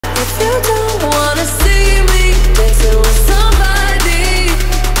If you don't wanna see me dancing with somebody.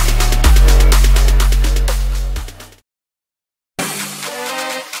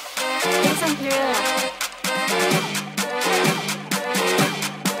 Listen through.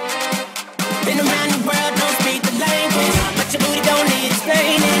 Been around the world, don't speak the language, but your booty don't need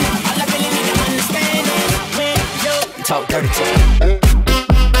explaining. All I really need to understand is when you talk dirty to me.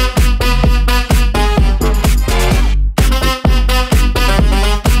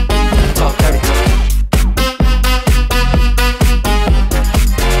 Talk dirty to me.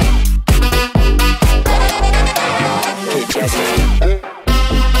 Get jazzy.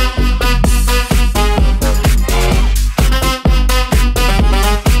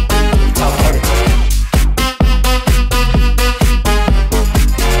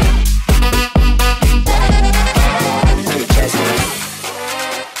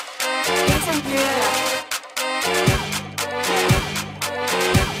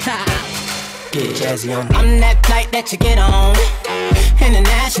 Get jazzy on. I'm that flight that you get on,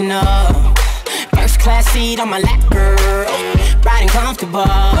 international. First class seat on my lap, girl, riding comfortable.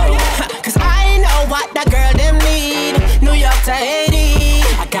 Cause I know what that girl them need. New York to Haiti,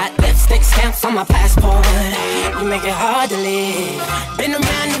 I got lipstick stamps on my passport. You make it hard to leave. Been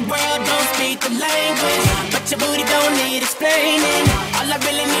around the world, don't speak the language, but your booty don't need explaining. All I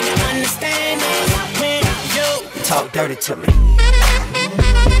really need to understand is when you talk dirty to me.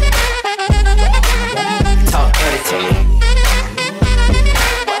 Talk dirty to me.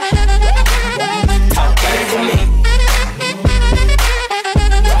 Talk dirty to me.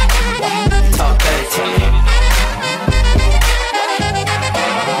 Talk dirty to me.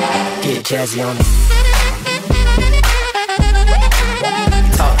 Get jazzy on it.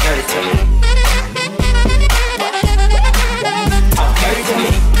 Talk dirty to me. Talk dirty to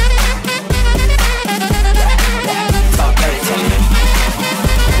me. Talk dirty to me.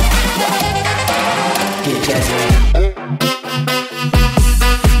 Get jazzy on it.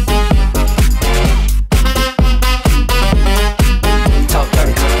 Talk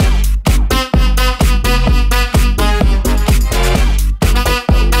dirty to me.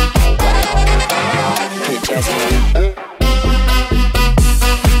 Get jazzy on it.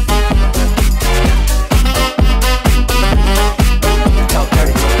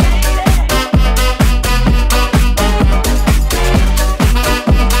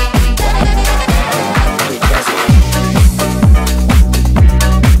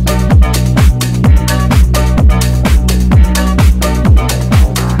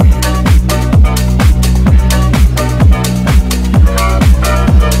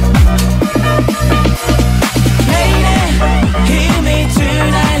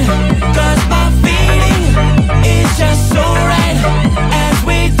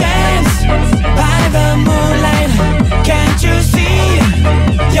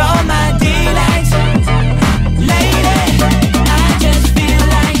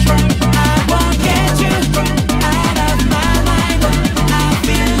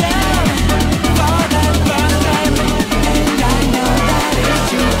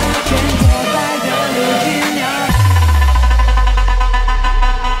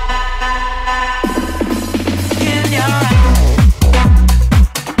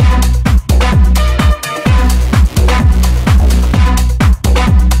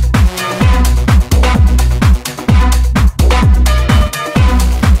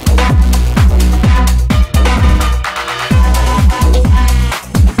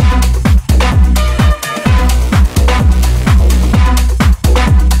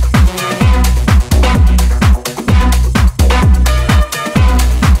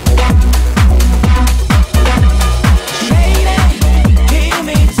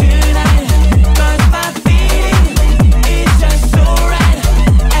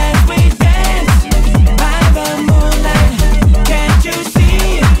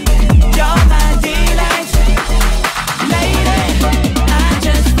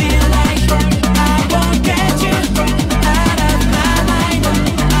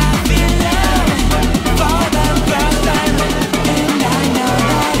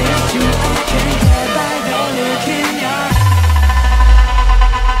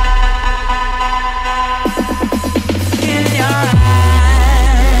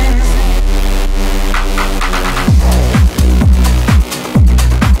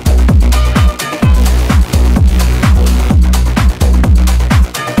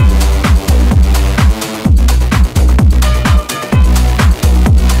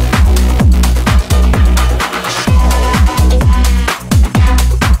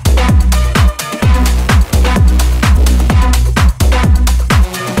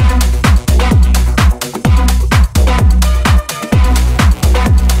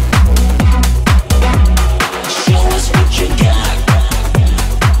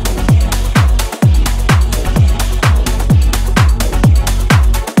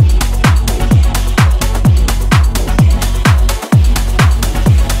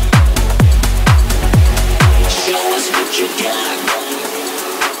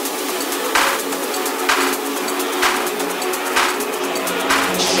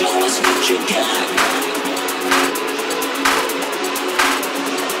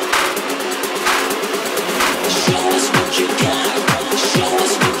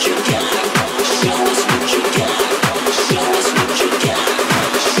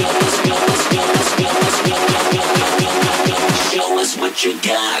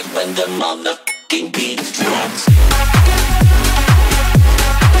 got when the motherfucking beat drops.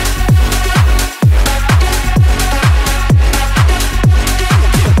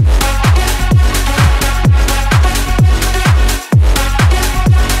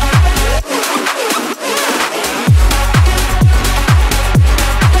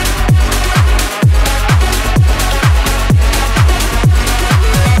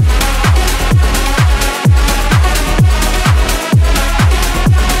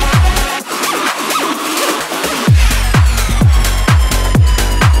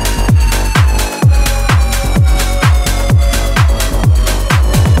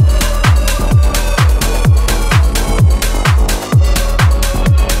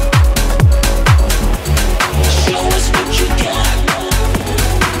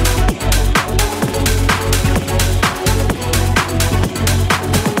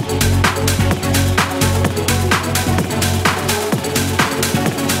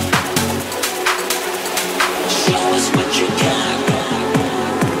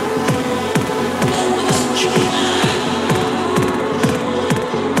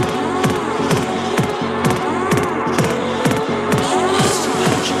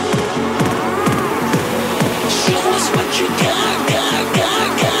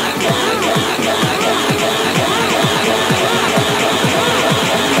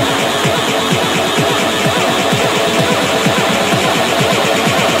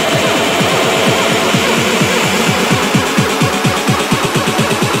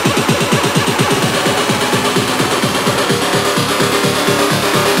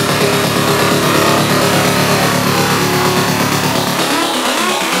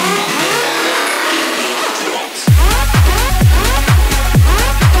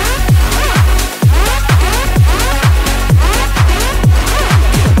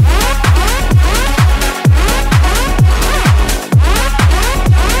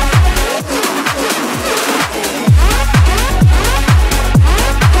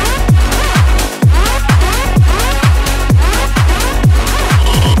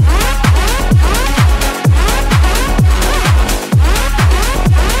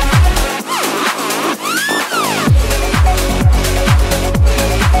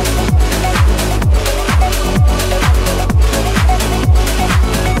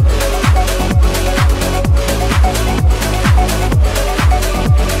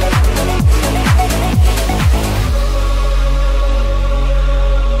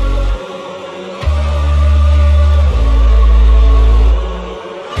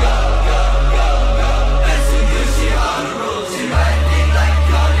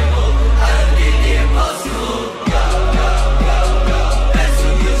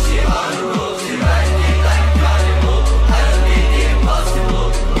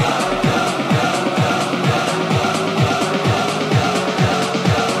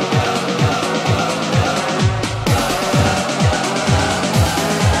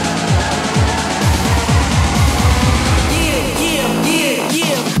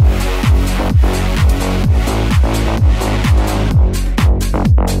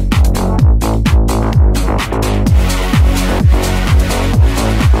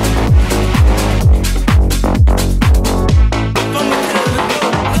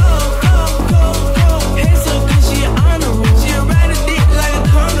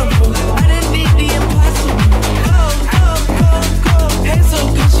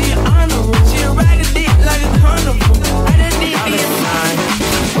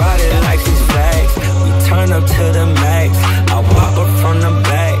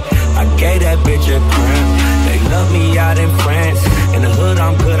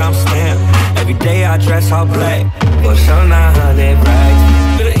 all black, but some 900 racks.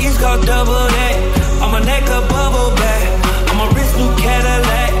 To the East Coast double that, on my neck a bubble bag, on my wrist new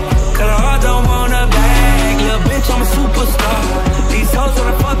Cadillac, cause I heart don't want a bag. Little bitch, I'm a superstar, these hoes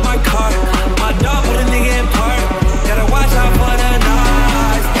wanna fuck my car. My dog put a nigga in park, gotta watch out for the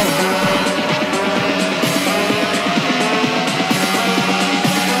noise.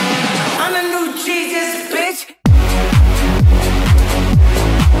 I'm the new Jesus, bitch.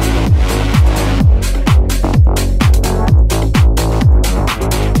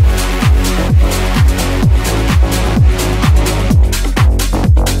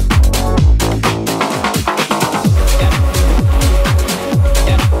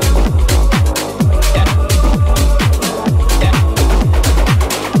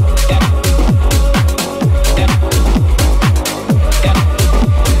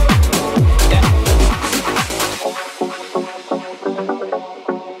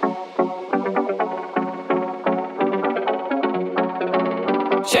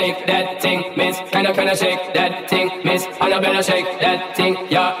 Shake that thing, miss. Kinda shake that thing. miss, and I better shake that thing.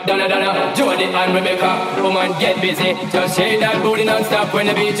 Yeah, Donna, Jody and Rebecca, woman, get busy. Just shake that booty non-stop when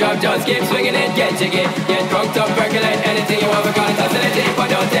the beat drop. Just keep swinging it, get jiggy. Get drunk up, percolate anything you want, because it's oscillating. But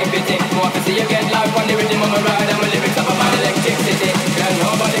don't take pity. Want to see you get live on the rhythm of my ride, and my lyrics up about electricity. And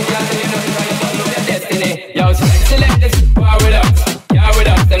nobody can tell you nothing, so you don't know your destiny. Yo, sexy ladies, war with us. Yeah, with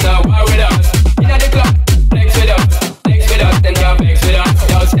us, them now war with us. Inna the club, flex with us. Flex with us, them now flex with us.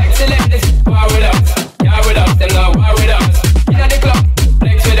 Yo, sexy ladies, war with us. Yeah, with us, them now war with us. Inna the club,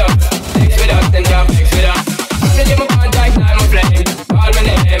 flex with us. Flex with us, them now flex with us. They give me contact, I'm a flame. Call my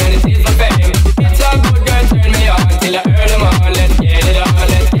name and it is my fame. It's a good girl, turn me on till I earn them on. Let's get it on,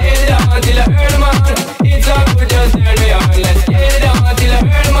 let's get it on till I earn them on. It's a good, just turn me on. Let's get it on till I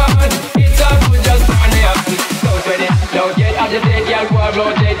earn them on. It's a good, just turn me on. Don't sweat it, don't get agitated, girl, go and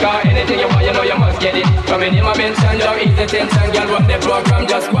rotate. Cause anything you want, you know you must get it. Coming in my mention, don't ease the tension, girl, run the program,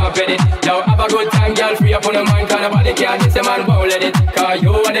 just go and fit it. Yo, have a good time, girl, free up on the mind, cause nobody can miss a man, won't let it. Cause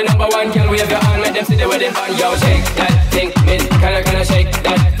you are the number one, girl, wave your hand, make them see the wedding band. Yo, shake that thing, miss, can I shake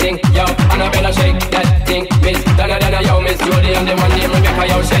that thing, yo, and I better shake that thing, miss, Donna, yo, miss Jody, I'm the one named Rebecca,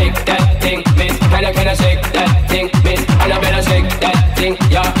 yo, shake that thing, miss, can I shake that thing, miss, and I better shake that thing,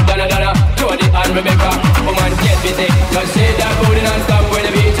 yo, Donna, Jody and Rebecca, woman, get busy, just shake that booty non-stop when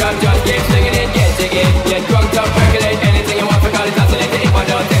the beat drop, just keep swinging it, get jiggy, get drunk up, percolate anything you want, because it's oscillating, but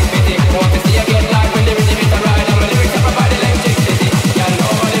don't take pity, want to see you get live when the rhythm is a ride, and my lyrics up about electricity, y'all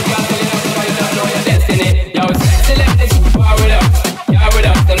know all this got to you know, because you don't know your destiny, yo, sexy ladies, war with us, yeah, with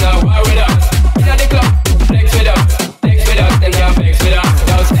us, them now war with us, inna the club, flex with us, them now flex with us,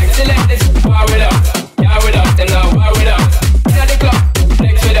 yo, sexy ladies, war with us, yeah, with us, them now war with us, inna the club,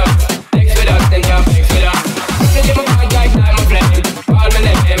 flex with us, them now flex with us, they give me contact, I'm a flame, call my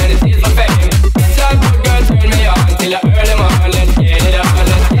name and it is my fame, it's a good girl, turn me on till I earn them on, let's get it on,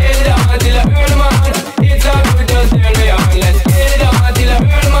 till I earn them on, it's a good, just turn me on, let's get it on till I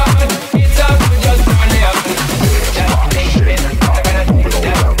earn them on, it's a good, just turn me on.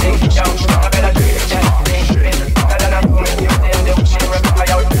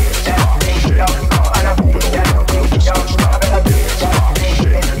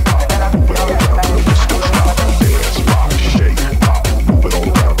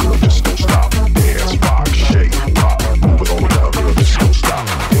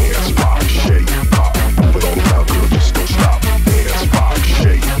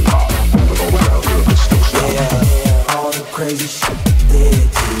 Crazy shit did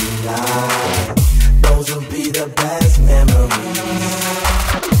tonight. Those will be the best memories.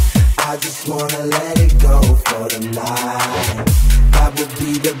 I just wanna let it go for the night. That would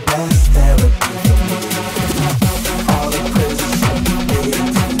be the best therapy for me. All the crazy shit did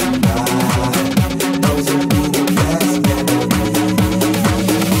tonight. Those will be the best memories.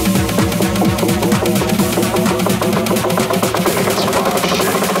 Dance, rock,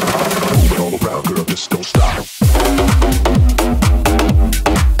 shake, move it all around, girl, just don't stop.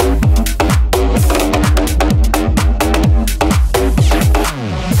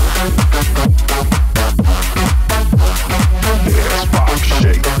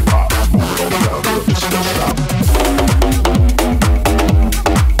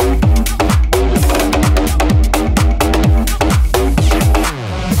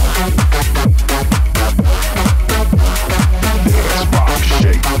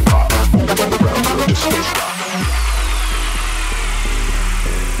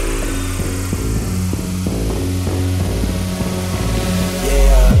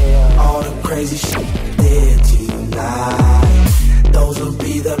 Crazy shit did tonight. Those will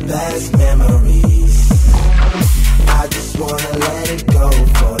be the best memories. I just wanna let it go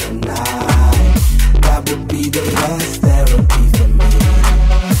for the night. That would be the best therapy for me.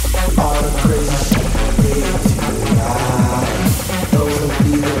 All the crazy shit did tonight. Those will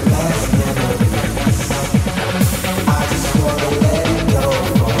be the best memories. I just wanna let it go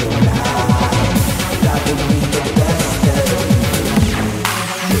for the night. That would be the best therapy.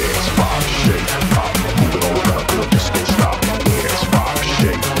 Dance, rock, shake, pop, move it all around, girl, just don't stop. Dance, rock,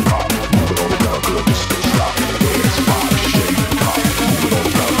 shake, pop, move it all around.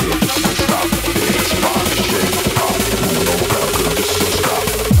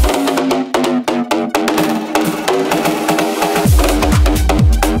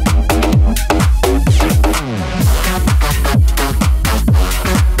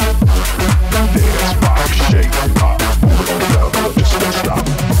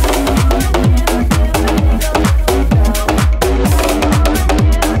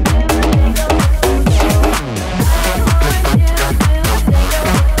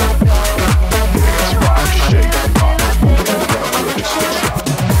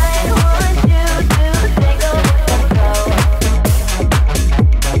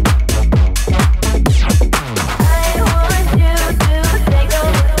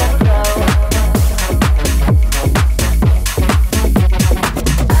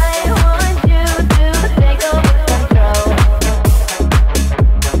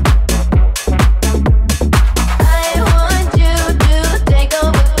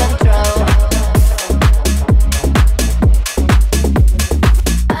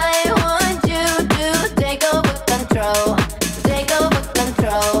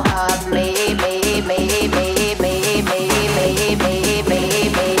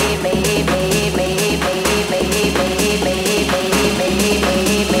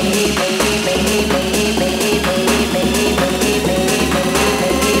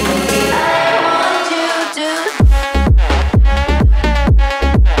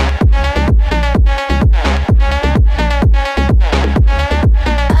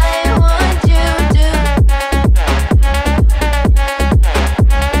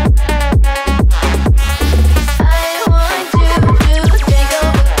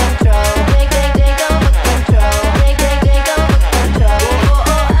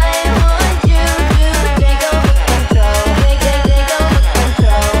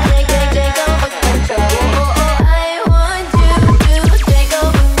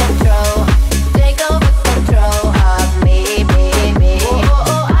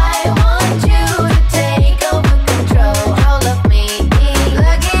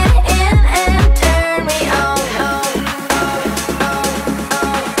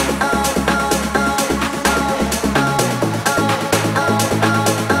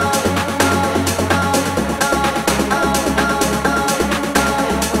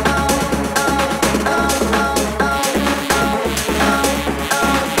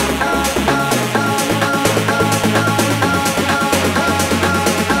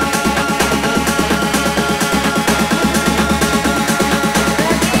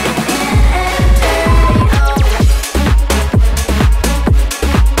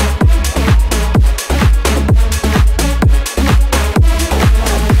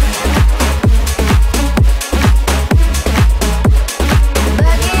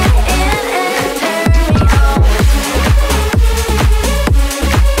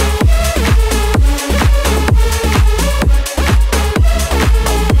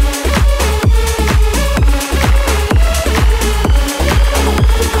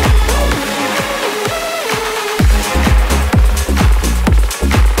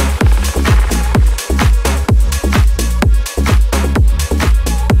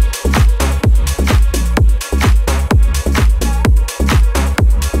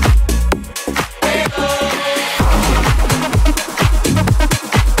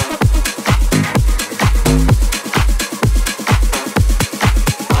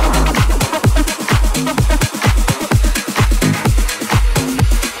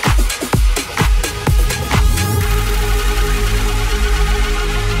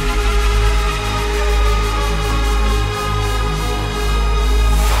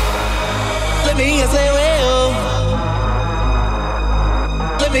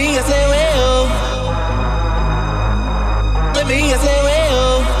 me, I say well. Let me, I say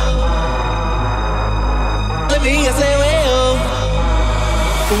well. Let me, I say well.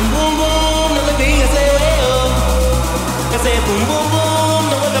 Boom boom boom, now let me, I say well. I say boom boom boom,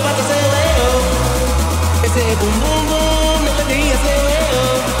 now what about to say well. I say boom boom boom, now let me, I say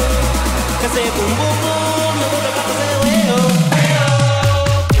well. I say boom boom boom, now what about to say well.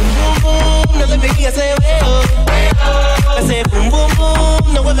 Boom boom boom, now let me, I say well. I say boom boom boom,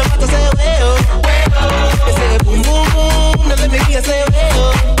 now what about to say well. I say boom boom boom, now let me, I say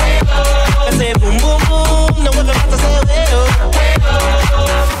well. I say boom boom boom, now what about to say well.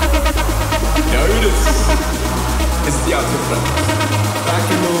 Now this is the artifact. Back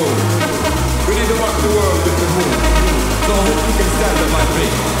in the room. Ready to rock the world with the moon. So I hope you can stand up my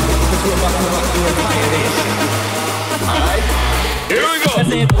feet. Because we're about to rock the entire nation. Alright? Here we go!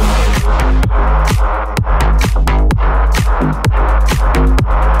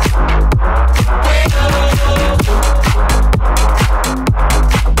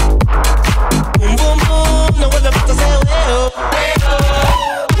 Boom boom boom, now what about to say well.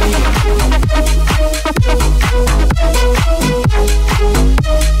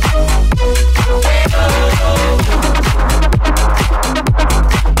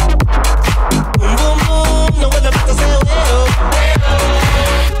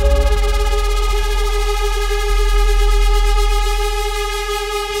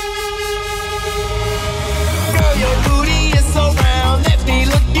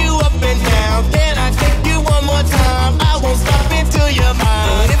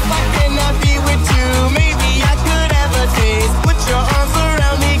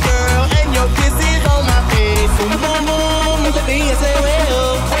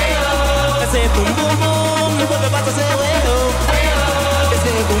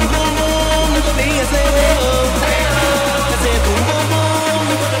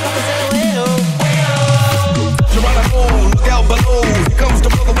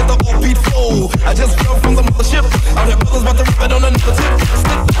 I just fell from the mothership. All the brothers about to rip it on another tip.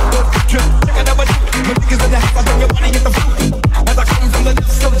 Slip, go, trip, check it out, my dick. My niggas in the house, I bring your body, hit the floor. As I come from the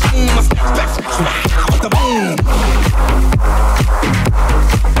depths of June, my snaps back, with the boom.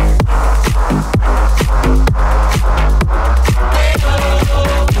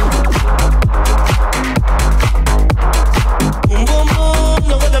 Boom boom boom,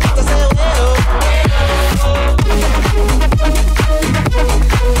 now what about to say well.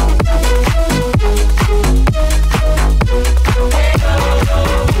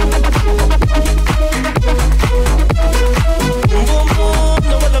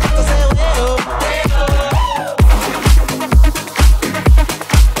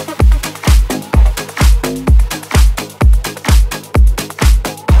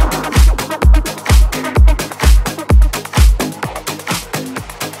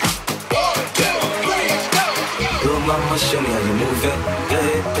 Mama, show me how you move it. Go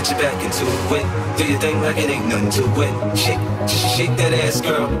ahead, put your back into it. Do your thing like it ain't nothing to it. Shake, shake that ass,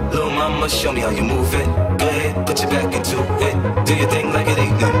 girl. Little mama, show me how you move it. Go ahead, put your back into it. Do your thing like it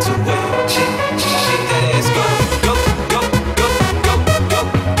ain't nothing to it. Shake that ass, girl. Go, go, go, go, go, go,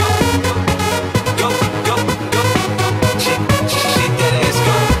 go, go, go, go. Shake that ass,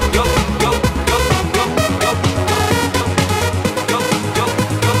 girl. Go, go, go, go, go, go, go,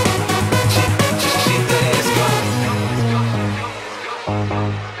 go. Shake that ass, girl.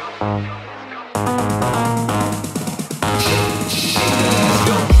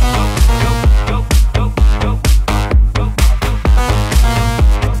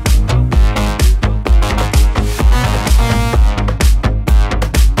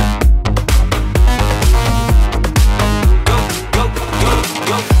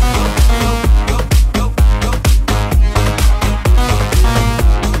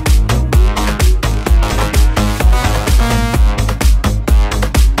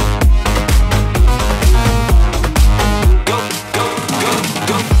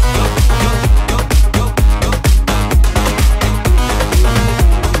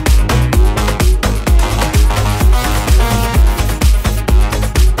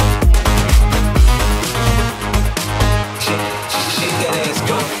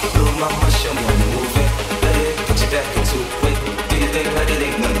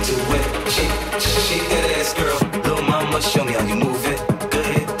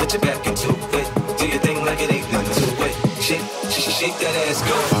 Shake that ass,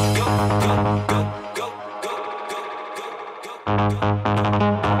 go, go, go, go, go, go, go.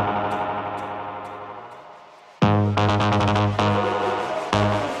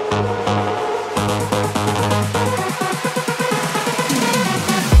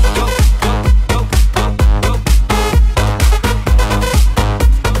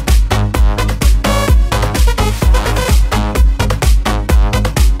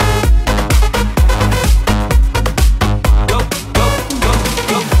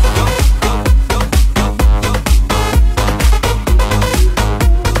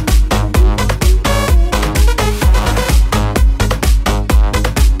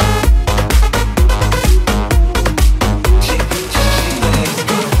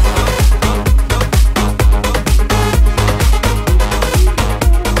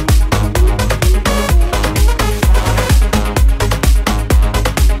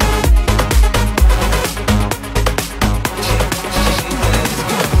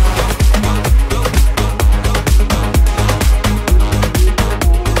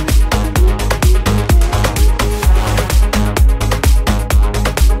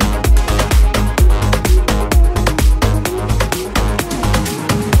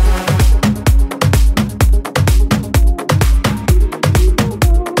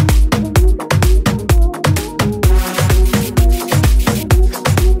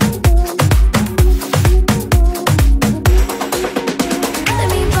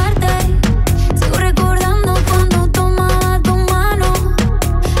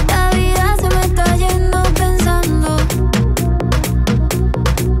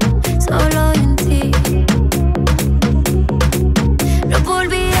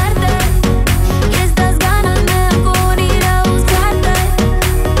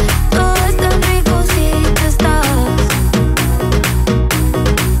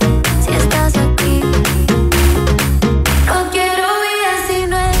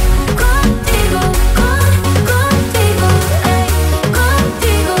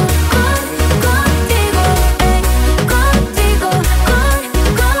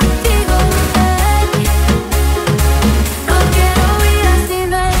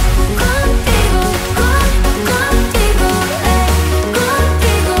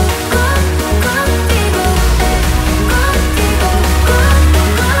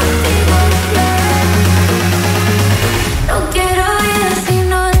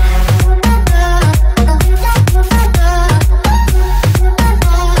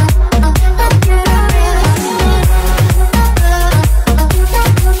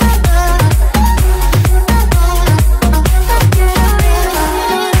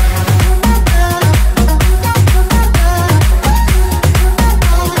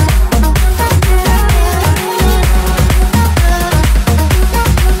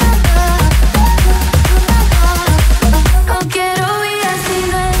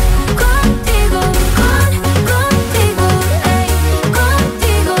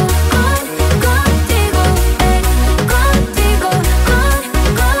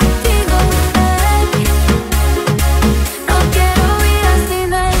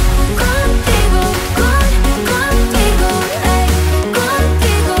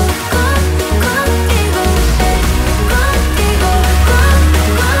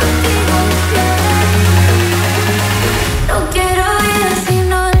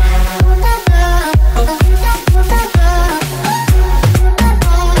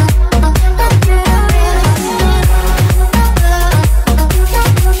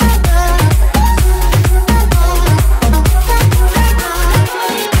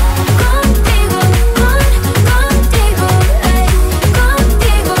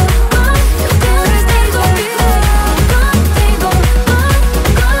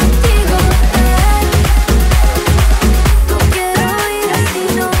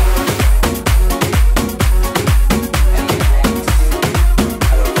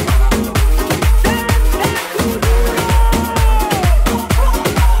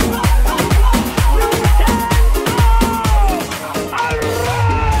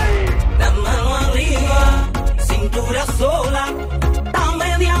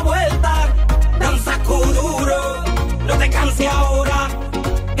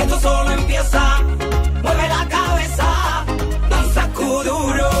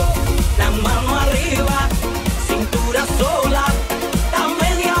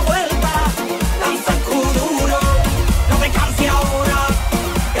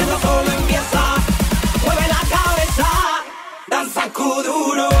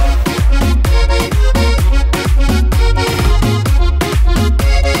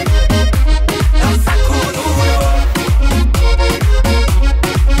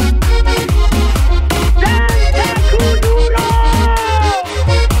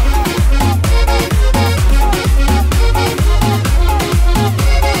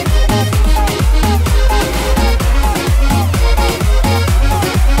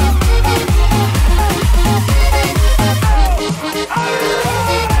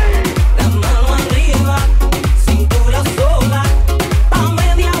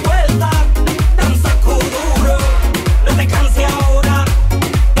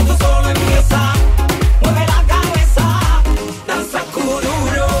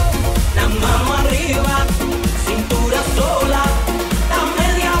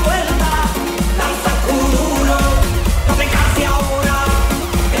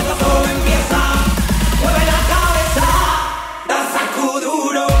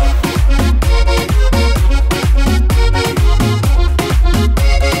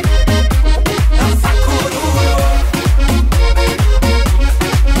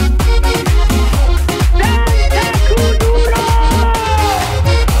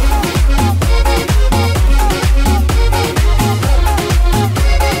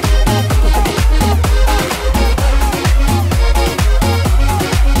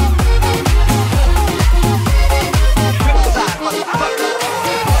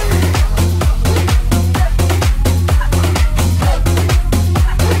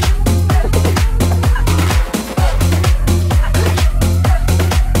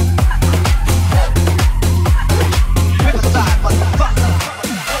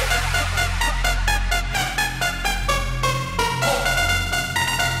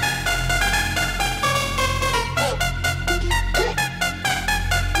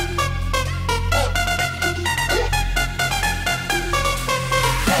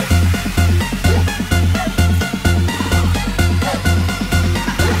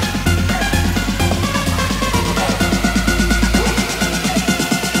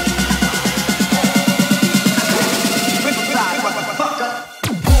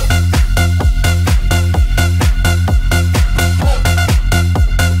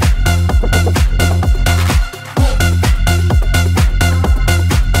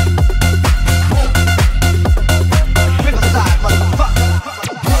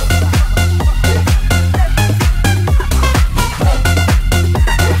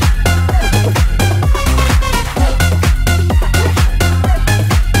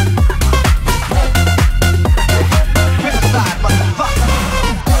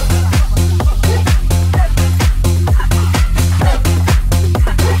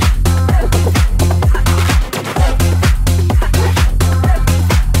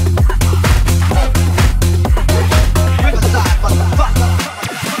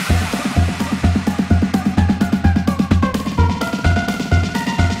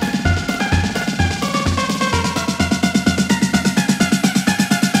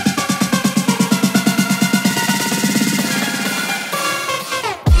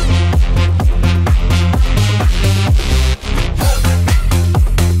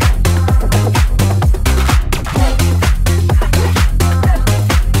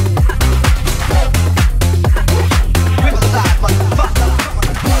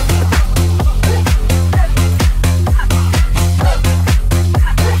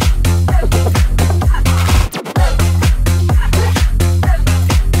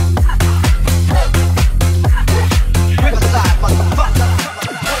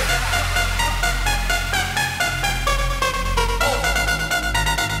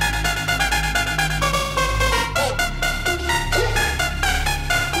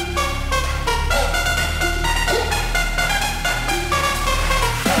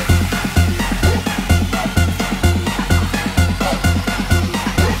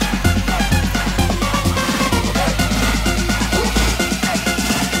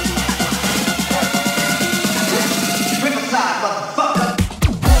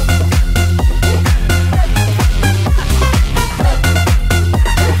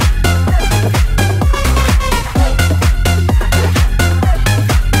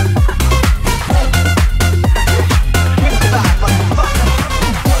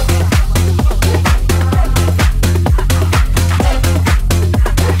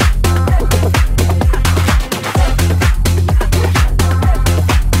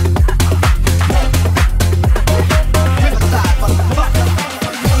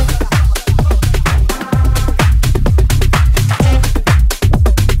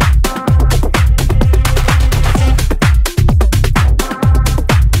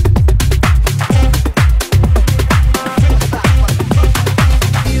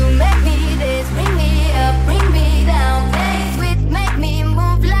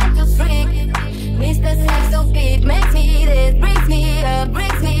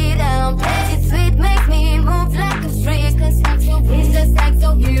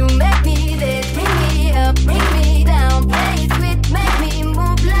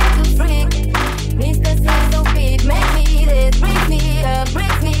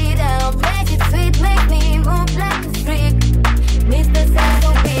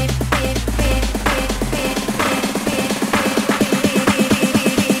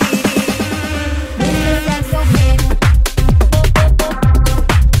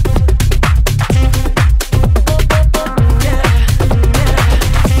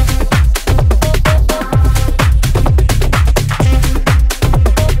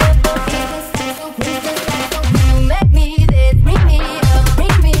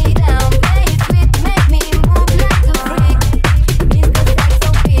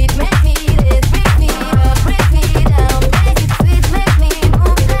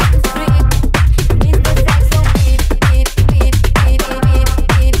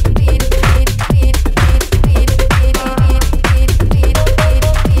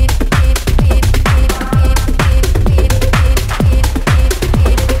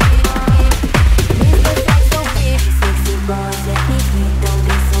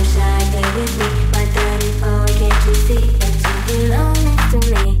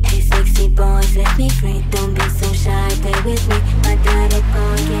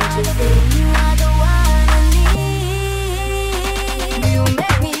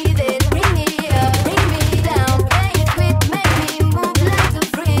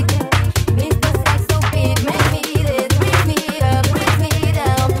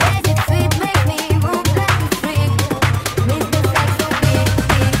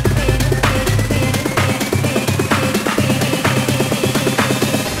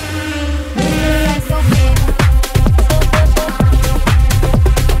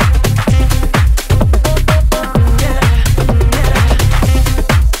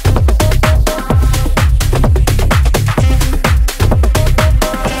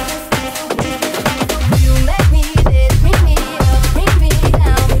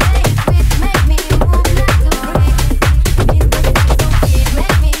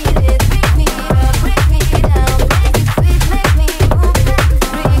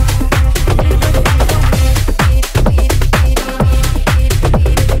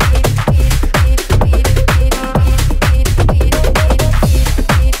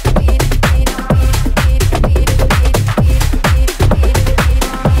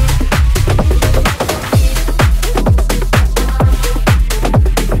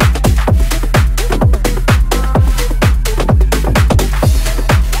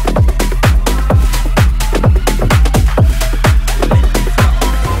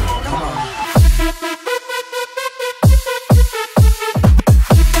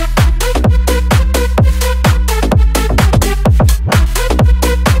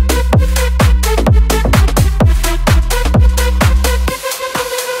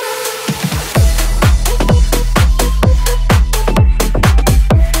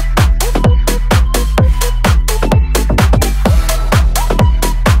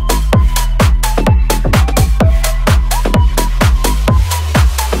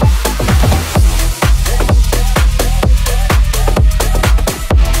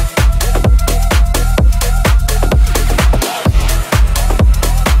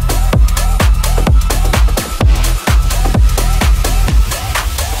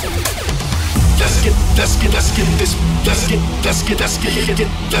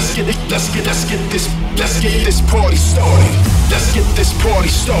 this party started. Let's get this party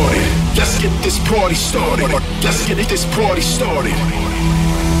started. Let's get this party started. Let's get this party started.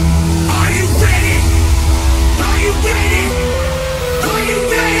 Are you ready? Are you ready?